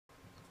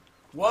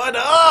What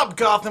up,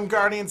 Gotham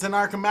Guardians and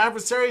Arkham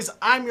Adversaries?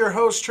 I'm your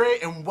host, Trey,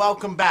 and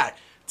welcome back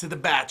to the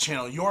Bat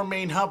Channel, your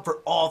main hub for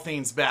all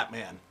things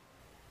Batman.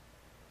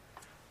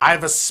 I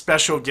have a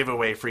special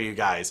giveaway for you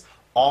guys.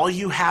 All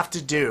you have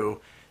to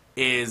do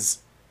is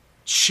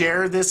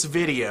share this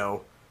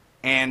video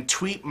and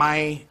tweet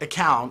my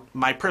account,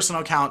 my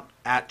personal account,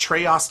 at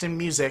Trey Austin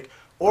Music,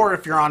 or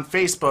if you're on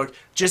Facebook,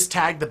 just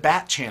tag the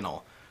Bat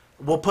Channel.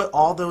 We'll put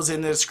all those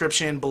in the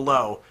description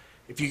below.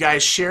 If you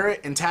guys share it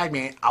and tag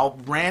me, I'll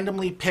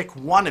randomly pick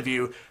one of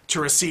you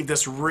to receive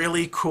this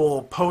really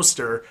cool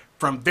poster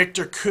from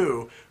Victor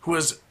Koo, who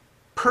was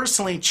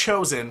personally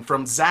chosen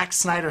from Zack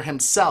Snyder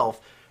himself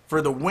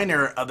for the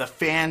winner of the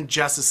Fan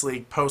Justice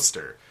League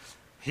poster.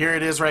 Here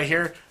it is right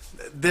here.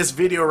 This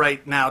video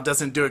right now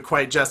doesn't do it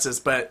quite justice,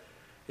 but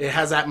it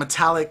has that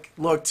metallic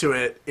look to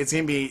it.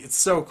 It's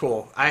so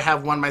cool. I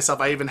have one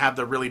myself. I even have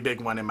the really big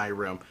one in my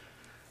room.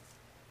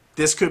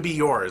 This could be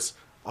yours.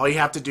 All you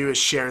have to do is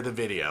share the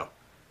video.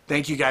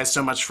 Thank you guys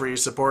so much for your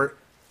support.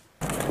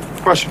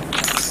 Question.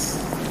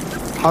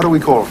 How do we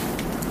call?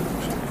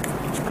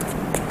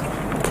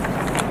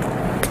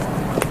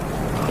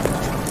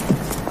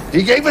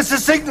 He gave us a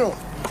signal.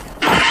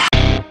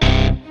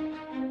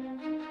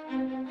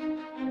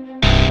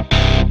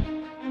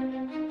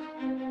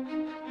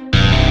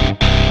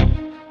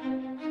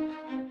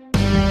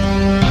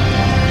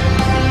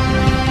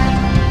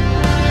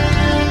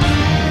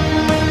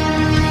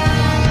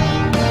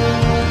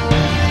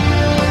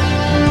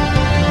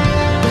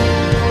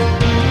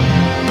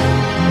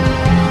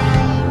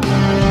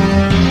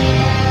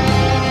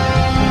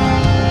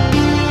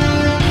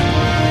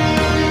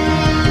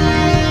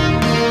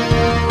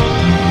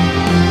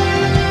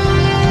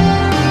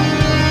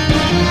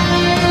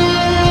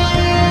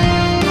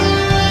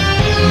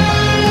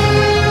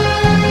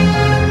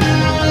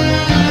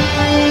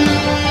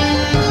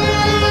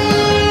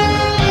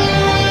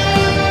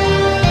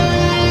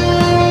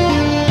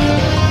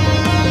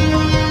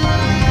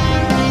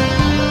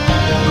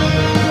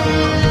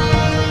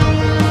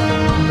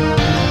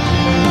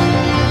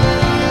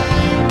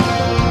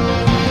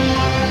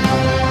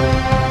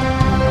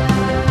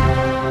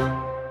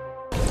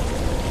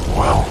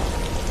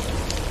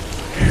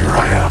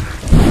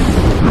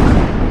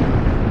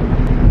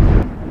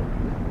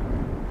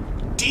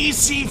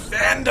 DC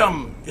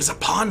fandom is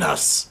upon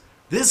us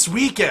this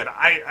weekend.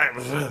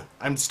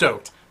 I'm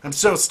stoked. I'm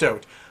so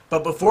stoked.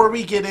 But before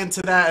we get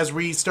into that, as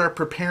we start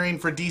preparing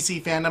for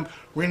DC fandom,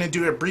 we're going to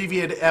do an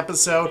abbreviated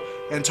episode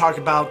and talk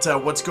about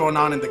what's going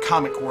on in the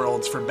comic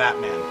worlds for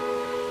Batman.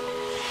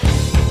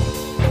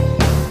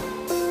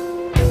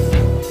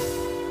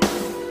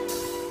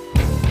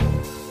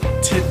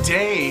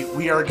 Today,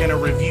 we are going to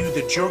review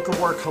the Joker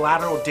War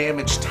Collateral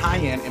Damage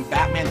tie-in in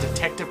Batman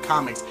Detective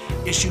Comics,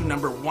 issue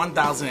number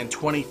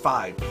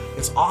 1025.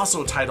 It's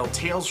also titled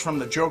Tales from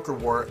the Joker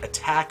War,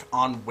 Attack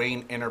on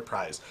Wayne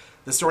Enterprise.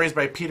 The story is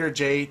by Peter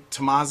J.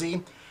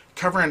 Tomasi.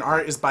 Cover and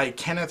art is by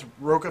Kenneth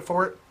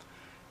Rocafort,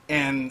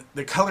 and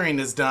the coloring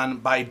is done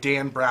by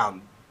Dan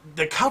Brown.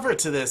 The cover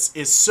to this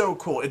is so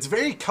cool. It's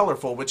very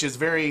colorful, which is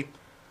very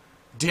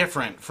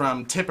different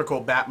from typical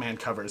Batman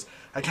covers.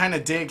 I kind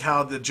of dig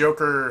how the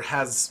Joker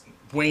has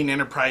Wayne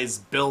Enterprise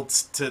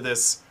built to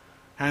this,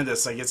 I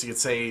guess you could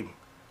say,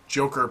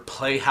 Joker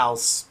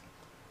Playhouse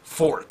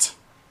fort,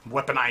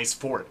 weaponized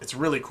fort. It's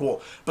really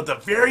cool. But the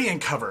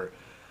variant cover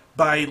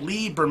by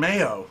Lee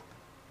Bermeo,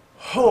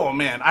 oh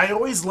man, I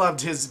always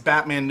loved his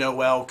Batman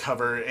Noel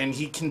cover, and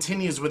he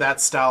continues with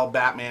that style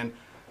Batman.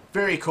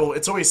 Very cool.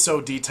 It's always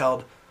so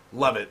detailed.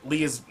 Love it.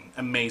 Lee is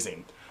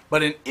amazing.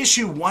 But in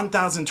issue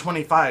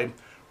 1025,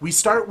 we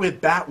start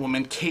with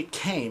Batwoman Kate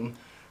Kane.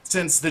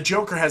 Since the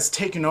Joker has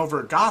taken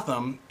over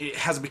Gotham, it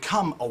has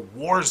become a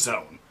war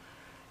zone.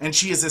 And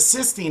she is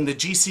assisting the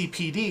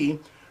GCPD,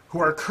 who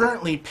are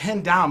currently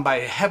pinned down by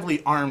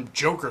heavily armed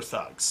Joker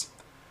thugs.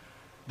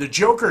 The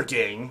Joker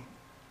gang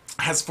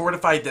has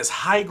fortified this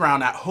high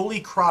ground at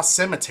Holy Cross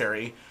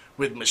Cemetery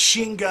with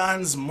machine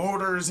guns,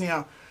 mortars,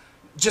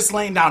 just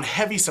laying down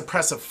heavy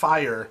suppressive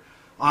fire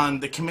on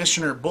the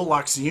Commissioner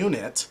Bullock's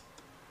unit.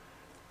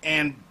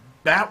 And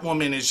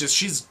Batwoman is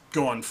she's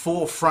going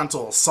full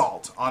frontal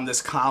assault on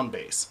this clown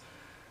base,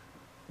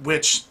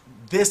 which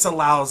this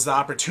allows the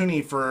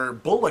opportunity for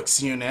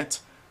Bullock's unit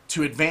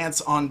to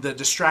advance on the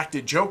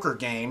distracted Joker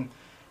gang,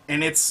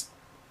 and it's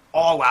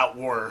all-out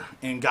war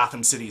in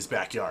Gotham City's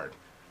backyard.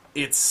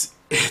 It's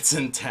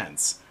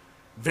intense.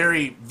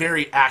 Very,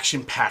 very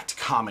action-packed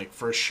comic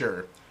for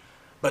sure.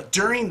 But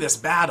during this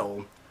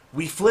battle,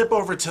 we flip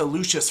over to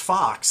Lucius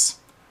Fox,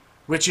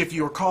 which, if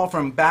you recall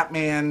from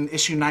Batman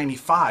issue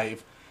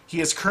 95, he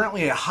is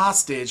currently a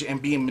hostage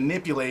and being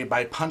manipulated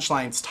by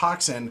Punchline's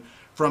toxin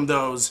from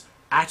those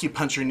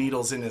acupuncture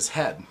needles in his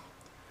head.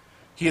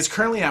 He is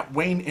currently at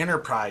Wayne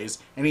Enterprise,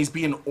 and he's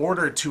being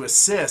ordered to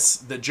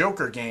assist the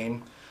Joker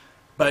gang,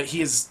 but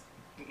he is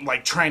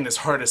trying his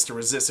hardest to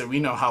resist it. We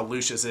know how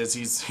Lucius is.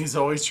 He's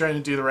always trying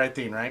to do the right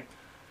thing, right?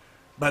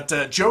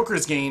 But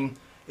Joker's gang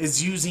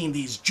is using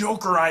these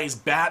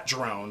Jokerized bat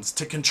drones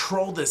to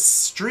control the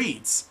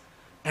streets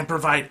and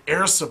provide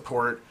air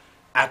support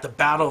at the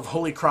Battle of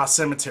Holy Cross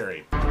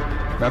Cemetery,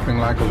 Nothing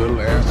like a little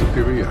air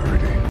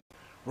superiority.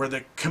 where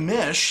the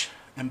Commish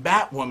and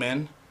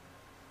Batwoman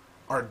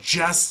are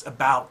just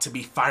about to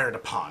be fired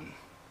upon.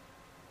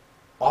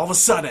 All of a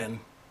sudden,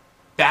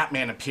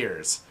 Batman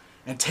appears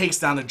and takes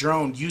down the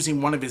drone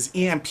using one of his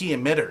EMP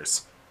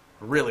emitters.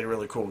 Really,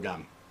 really cool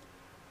gun.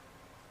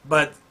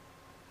 But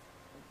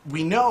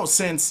we know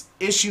since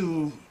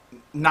issue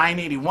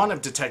 981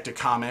 of Detective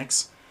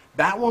Comics,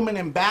 Batwoman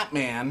and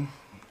Batman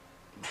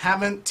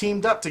haven't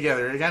teamed up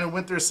together. They kind of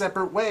went their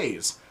separate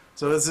ways.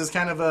 So this is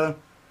kind of a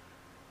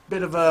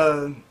bit of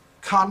a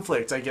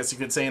conflict, I guess you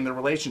could say, in their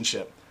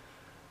relationship.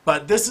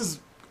 But this is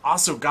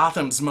also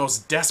Gotham's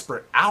most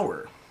desperate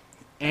hour.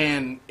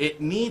 And it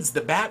needs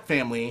the Bat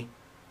family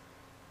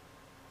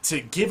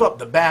to give up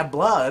the bad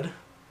blood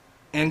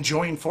and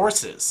join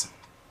forces.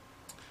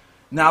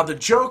 Now, the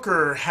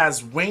Joker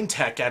has Wayne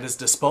Tech at his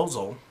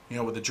disposal,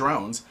 with the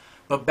drones,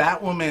 but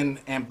Batwoman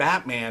and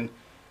Batman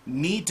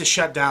need to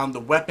shut down the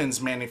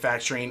weapons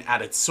manufacturing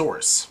at its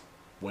source,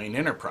 Wayne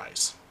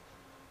Enterprise.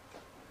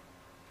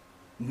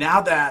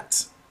 Now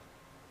that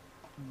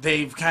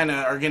they've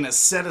are going to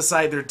set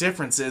aside their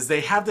differences,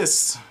 they have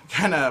this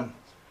kind of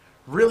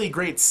really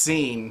great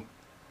scene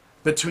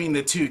between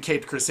the two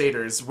Caped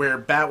Crusaders where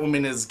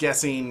Batwoman is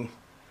guessing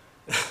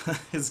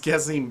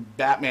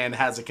Batman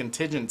has a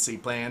contingency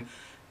plan,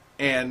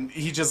 and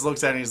he just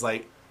looks at it and he's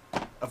like,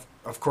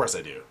 of course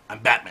I do. I'm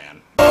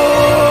Batman.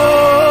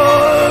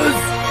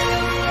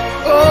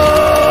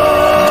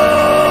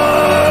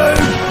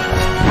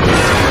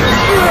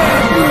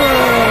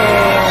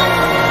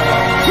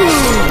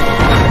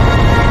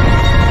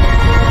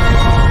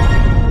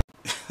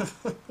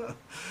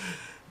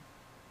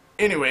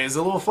 Anyways,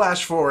 a little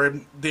flash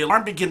forward. The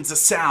alarm begins to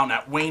sound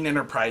at Wayne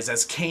Enterprise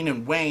as Kane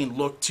and Wayne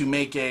look to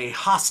make a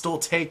hostile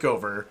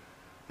takeover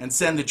and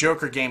send the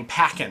Joker game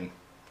packing.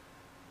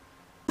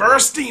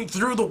 Bursting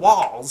through the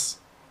walls,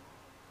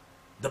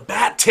 the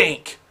Bat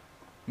Tank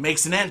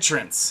makes an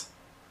entrance.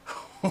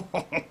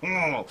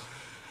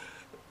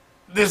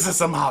 This is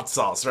some hot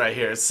sauce right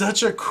here.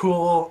 Such a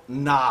cool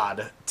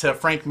nod to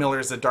Frank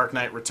Miller's The Dark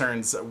Knight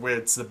Returns, where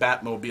it's the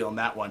Batmobile in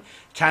that one.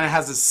 Kind of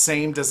has the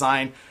same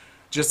design,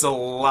 just a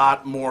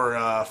lot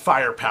more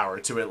firepower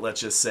to it,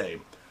 let's just say.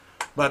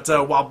 But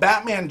while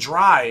Batman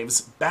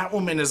drives,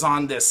 Batwoman is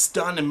on this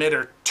stun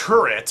emitter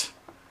turret,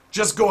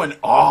 just going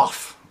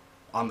off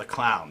on the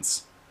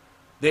clowns.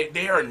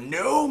 They are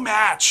no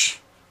match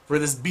for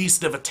this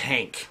beast of a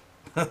tank.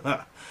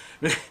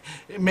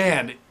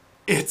 Man,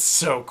 it's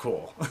so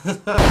cool.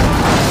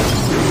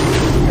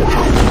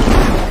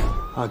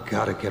 I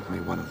gotta get me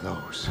one of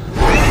those.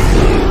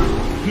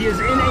 He is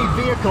in a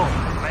vehicle.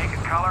 Make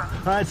it color?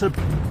 It's a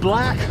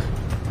black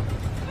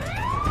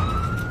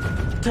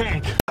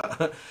tank.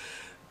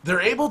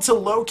 They're able to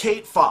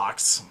locate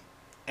Fox,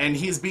 and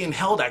he's being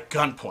held at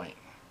gunpoint.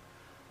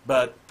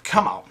 But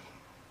come on.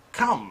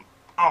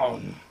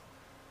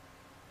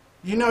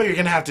 You know you're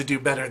gonna have to do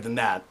better than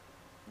that.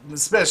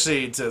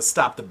 Especially to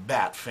stop the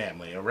Bat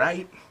family,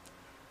 alright?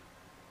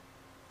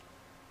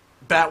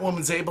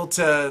 Batwoman's able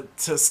to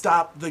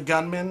stop the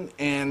gunman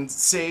and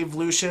save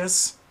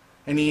Lucius,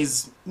 and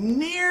he's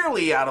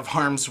nearly out of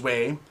harm's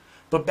way,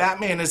 but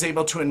Batman is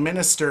able to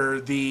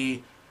administer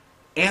the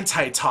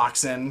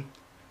antitoxin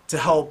to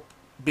help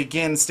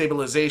begin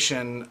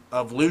stabilization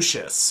of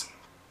Lucius.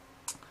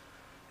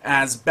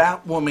 As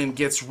Batwoman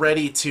gets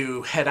ready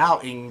to head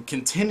out and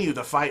continue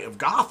the fight of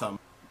Gotham,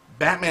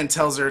 Batman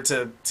tells her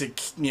to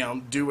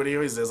do what he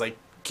always does, like,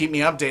 keep me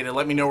updated,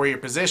 let me know where you're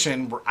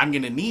positioned, I'm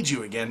going to need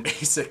you again,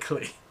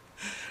 basically.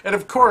 And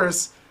of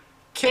course,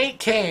 Kate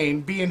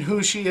Kane, being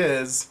who she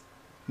is,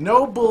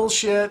 no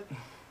bullshit,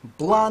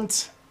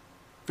 blunt,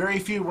 very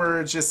few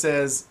words, just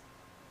says,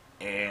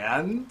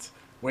 and,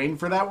 waiting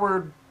for that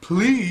word,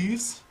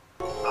 please.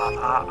 You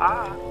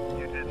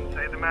didn't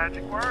say the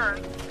magic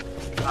word.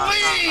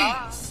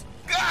 Please!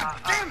 God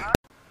damn it!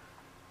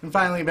 And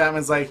finally,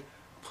 Batman's like,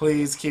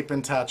 please keep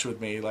in touch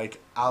with me.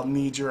 Like, I'll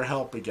need your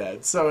help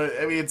again. So,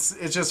 I mean, it's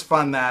just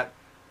fun that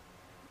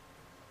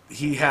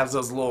he has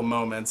those little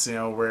moments,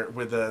 where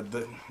with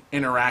the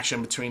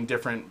interaction between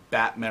different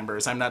Bat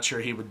members. I'm not sure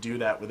he would do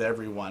that with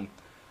everyone.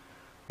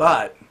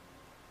 But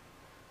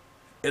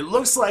it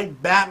looks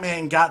like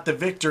Batman got the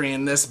victory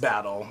in this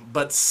battle,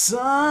 but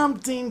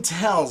something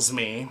tells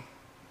me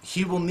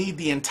he will need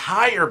the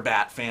entire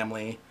Bat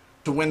family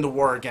to win the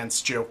war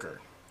against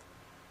Joker.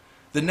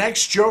 The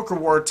next Joker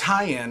War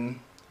tie-in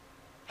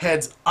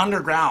heads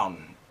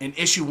underground in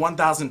issue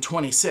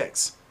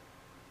 1026.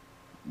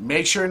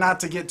 Make sure not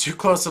to get too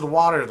close to the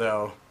water,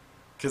 though,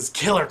 because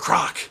Killer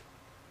Croc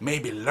may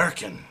be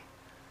lurking.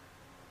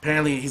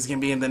 Apparently, he's going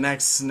to be in the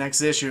next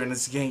issue, and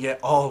it's going to get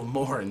all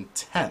more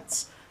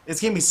intense. It's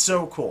going to be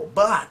so cool.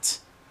 But,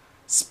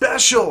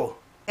 special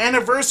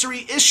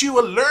anniversary issue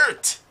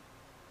alert!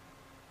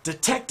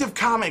 Detective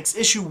Comics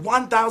issue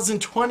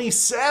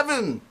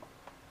 1027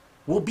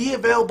 will be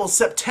available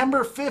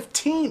September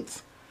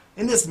 15th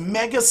in this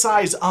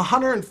mega-size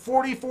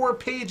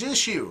 144-page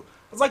issue.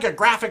 It's like a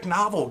graphic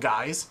novel,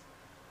 guys.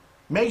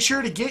 Make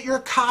sure to get your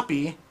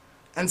copy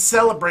and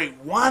celebrate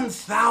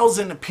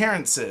 1,000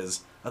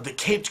 appearances of the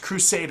Caped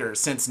Crusader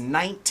since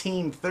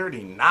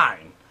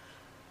 1939.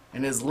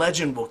 And his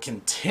legend will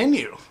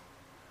continue.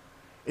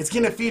 It's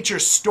going to feature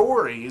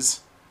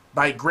stories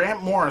by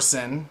Grant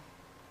Morrison,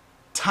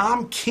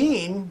 Tom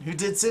Keene, who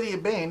did City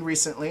of Bane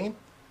recently,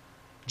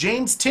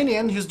 James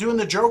Tynion, who's doing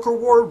the Joker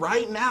War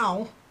right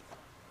now,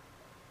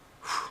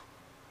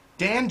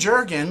 Dan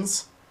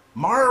Jurgens,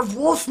 Marv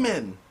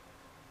Wolfman,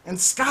 and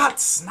Scott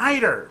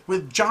Snyder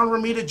with John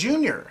Romita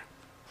Jr.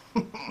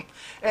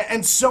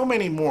 and so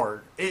many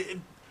more.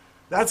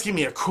 That's going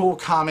to be a cool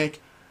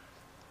comic.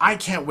 I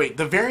can't wait.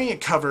 The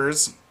variant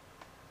covers,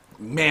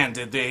 man,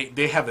 did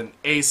they have an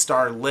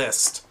A-star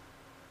list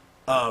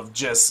of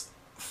just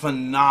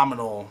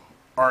phenomenal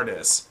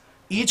artists.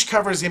 Each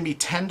cover is going to be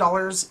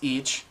 $10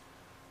 each.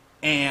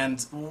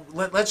 And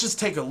let's just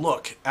take a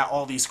look at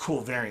all these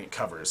cool variant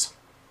covers.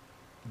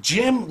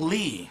 Jim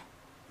Lee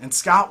and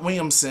Scott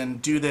Williamson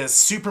do this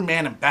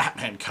Superman and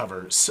Batman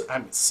cover.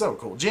 So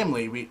cool. Jim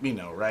Lee, we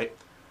know, right?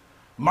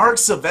 Mark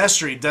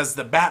Silvestri does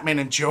the Batman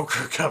and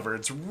Joker cover.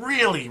 It's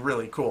really,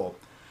 really cool.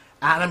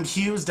 Adam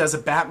Hughes does a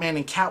Batman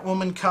and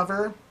Catwoman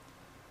cover.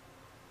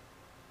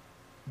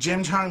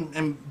 Jim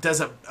Chung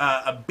does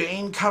a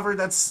Bane cover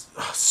that's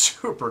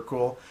super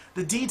cool.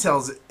 The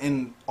details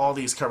in all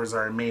these covers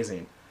are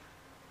amazing.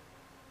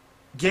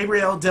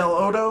 Gabriel Del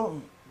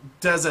Otto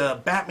does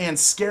a Batman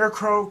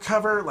Scarecrow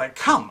cover. Like,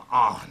 come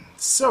on.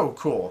 So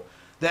cool.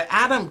 The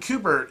Adam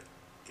Kubert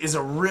is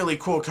a really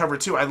cool cover,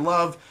 too. I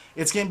love,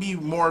 it's going to be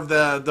more of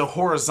the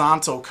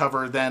horizontal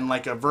cover than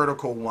like a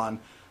vertical one.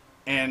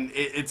 And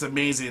it's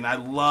amazing. I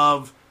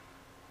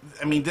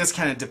mean, this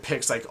kind of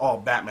depicts like all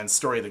Batman's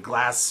story. The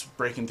glass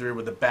breaking through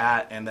with the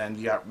bat, and then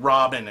you got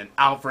Robin and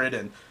Alfred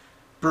and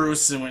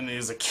Bruce, and when he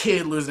was a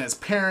kid losing his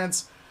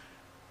parents.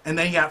 And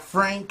then you got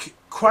Frank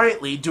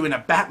quietly doing a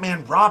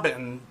Batman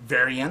Robin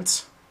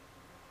variant.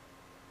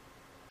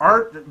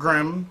 Art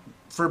Grimm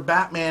for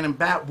Batman and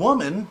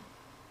Batwoman.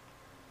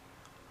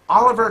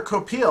 Oliver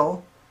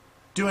Copiel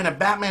doing a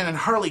Batman and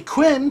Harley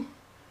Quinn.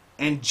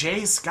 And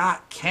J.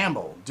 Scott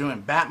Campbell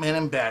doing Batman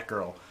and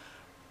Batgirl.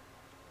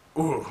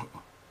 Ooh,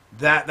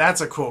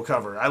 that's a cool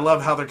cover. I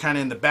love how they're kind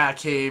of in the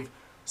Batcave.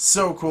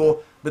 So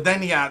cool. But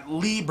then you got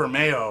Lee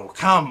Bermeo.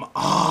 Come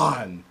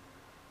on.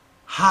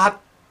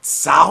 Hot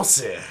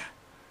saucy.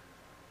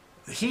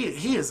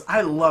 He is,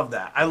 I love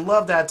that. I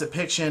love that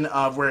depiction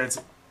of where it's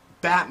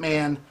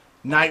Batman,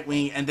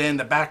 Nightwing, and then in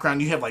the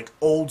background you have like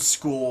old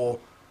school,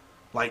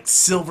 like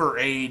Silver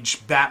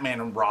Age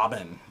Batman and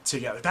Robin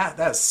together. That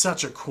is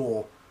such a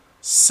cool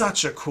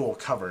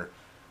cover.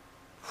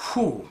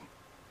 Whew.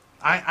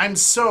 I'm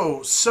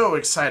so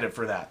excited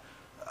for that.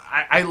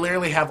 I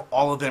literally have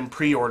all of them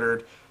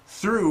pre-ordered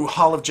through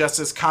Hall of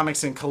Justice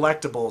Comics and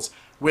Collectibles,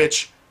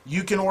 which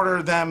you can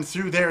order them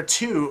through there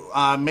too.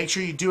 Make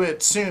sure you do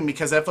it soon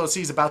because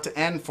FOC is about to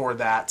end for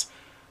that.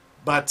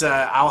 But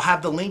I'll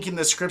have the link in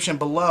the description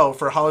below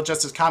for Hall of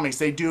Justice Comics.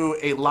 They do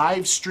a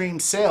live stream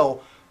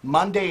sale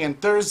Monday and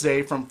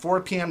Thursday from 4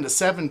 p.m. to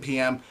 7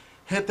 p.m.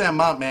 Hit them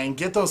up, man.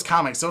 Get those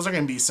comics. Those are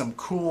going to be some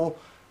cool,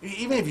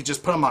 even if you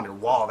just put them on your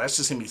wall, that's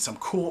just going to be some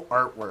cool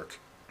artwork.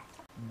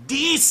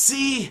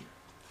 DC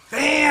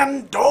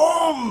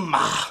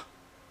Fandom!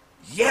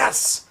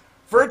 Yes!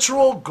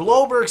 Virtual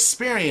Global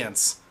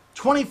Experience.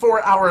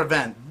 24-hour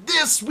event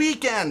this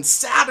weekend,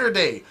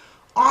 Saturday,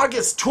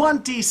 August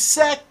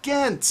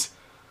 22nd,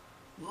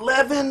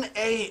 11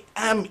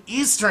 a.m.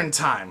 Eastern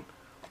Time.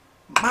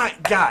 My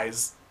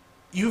guys,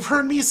 you've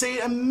heard me say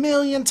it a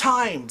million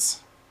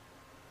times.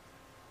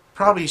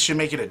 Probably should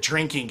make it a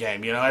drinking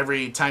game, you know,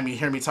 every time you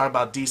hear me talk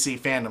about DC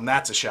Fandom,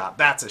 that's a shot,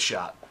 that's a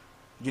shot.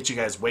 Get you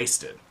guys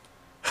wasted.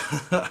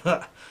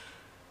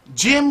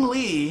 Jim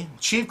Lee,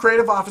 Chief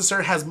Creative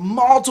Officer, has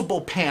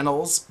multiple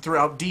panels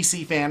throughout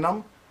DC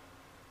Fandom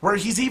where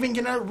he's even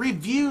going to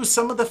review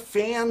some of the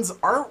fans'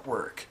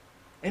 artwork.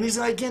 And he's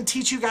going to, again,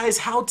 teach you guys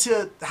how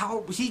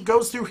he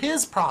goes through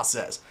his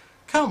process.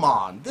 Come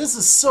on, this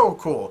is so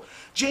cool.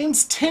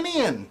 James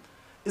Tynion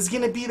is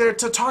going to be there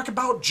to talk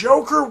about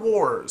Joker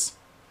Wars.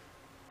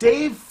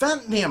 Dave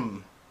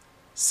Fentnam,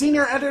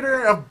 senior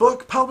editor of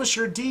book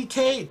publisher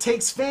DK,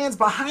 takes fans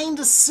behind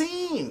the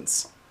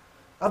scenes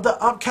of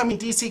the upcoming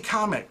DC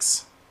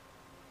Comics.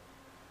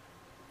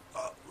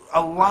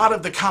 A lot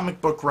of the comic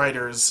book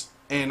writers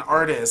and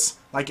artists,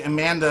 like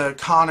Amanda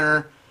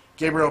Connor,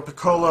 Gabriel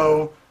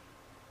Piccolo,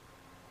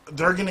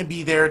 they're going to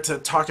be there to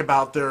talk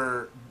about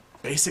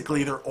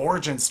basically their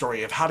origin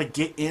story of how to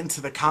get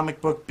into the comic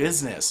book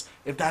business,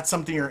 if that's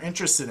something you're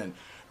interested in.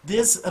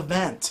 This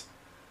event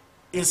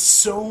is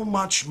so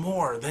much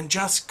more than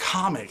just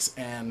comics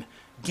and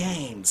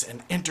games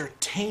and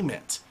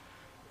entertainment.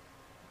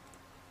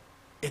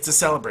 It's a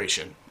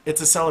celebration.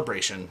 It's a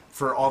celebration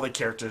for all the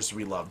characters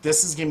we love.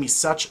 This is going to be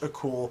such a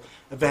cool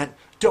event.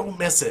 Don't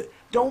miss it.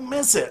 Don't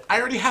miss it. I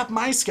already have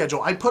my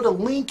schedule. I put a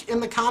link in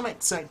the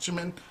comment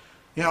section.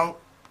 You know,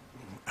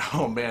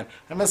 oh man,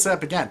 I messed it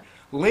up again.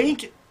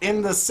 Link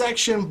In the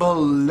section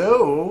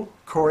below,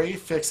 Corey,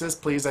 fix this,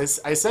 please.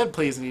 I said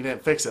please, and you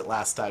didn't fix it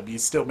last time. You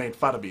still made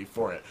fun of me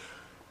for it.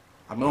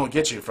 I'm going to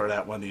get you for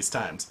that one of these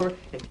times.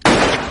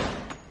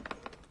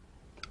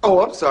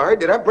 Oh, I'm sorry.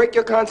 Did I break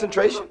your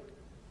concentration?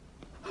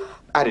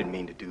 I didn't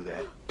mean to do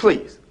that.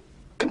 Please,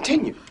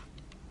 continue.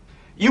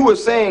 You were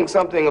saying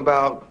something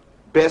about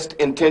best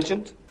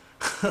intentions?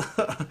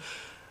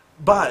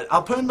 But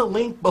I'll put in the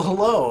link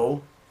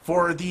below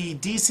for the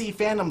DC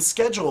Fandom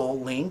schedule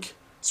link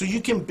so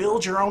you can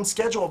build your own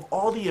schedule of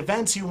all the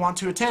events you want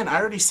to attend. I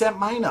already set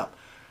mine up.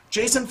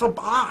 Jason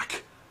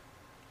Fabach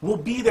will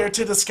be there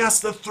to discuss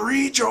the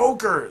 3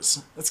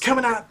 Jokers. It's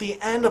coming out at the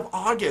end of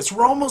August.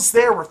 We're almost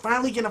there. We're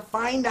finally going to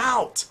find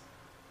out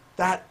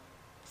that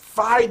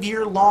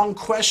 5-year-long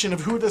question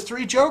of who the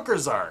 3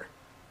 Jokers are.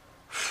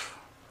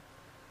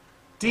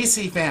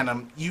 DC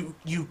Fandom,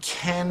 you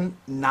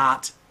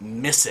cannot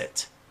miss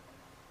it.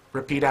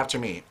 Repeat after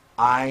me.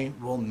 I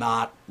will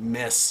not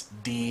miss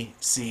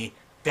DC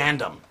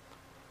Fandom.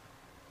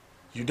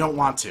 You don't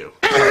want to.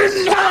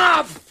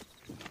 Enough!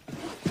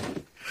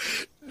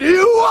 Do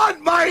you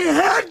want my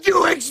head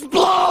to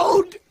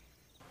explode?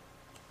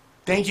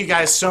 Thank you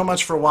guys so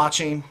much for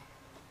watching.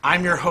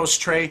 I'm your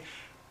host, Trey.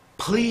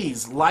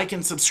 Please like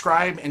and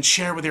subscribe and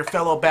share with your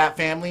fellow Bat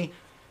family.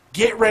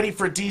 Get ready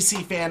for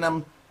DC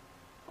Fandom.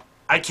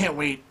 I can't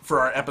wait for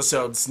our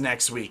episodes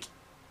next week.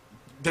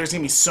 There's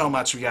going to be so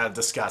much we got to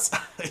discuss.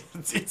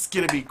 It's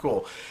going to be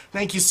cool.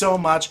 Thank you so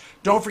much.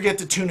 Don't forget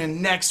to tune in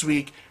next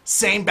week.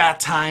 Same bat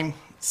time,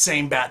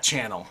 same bat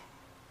channel.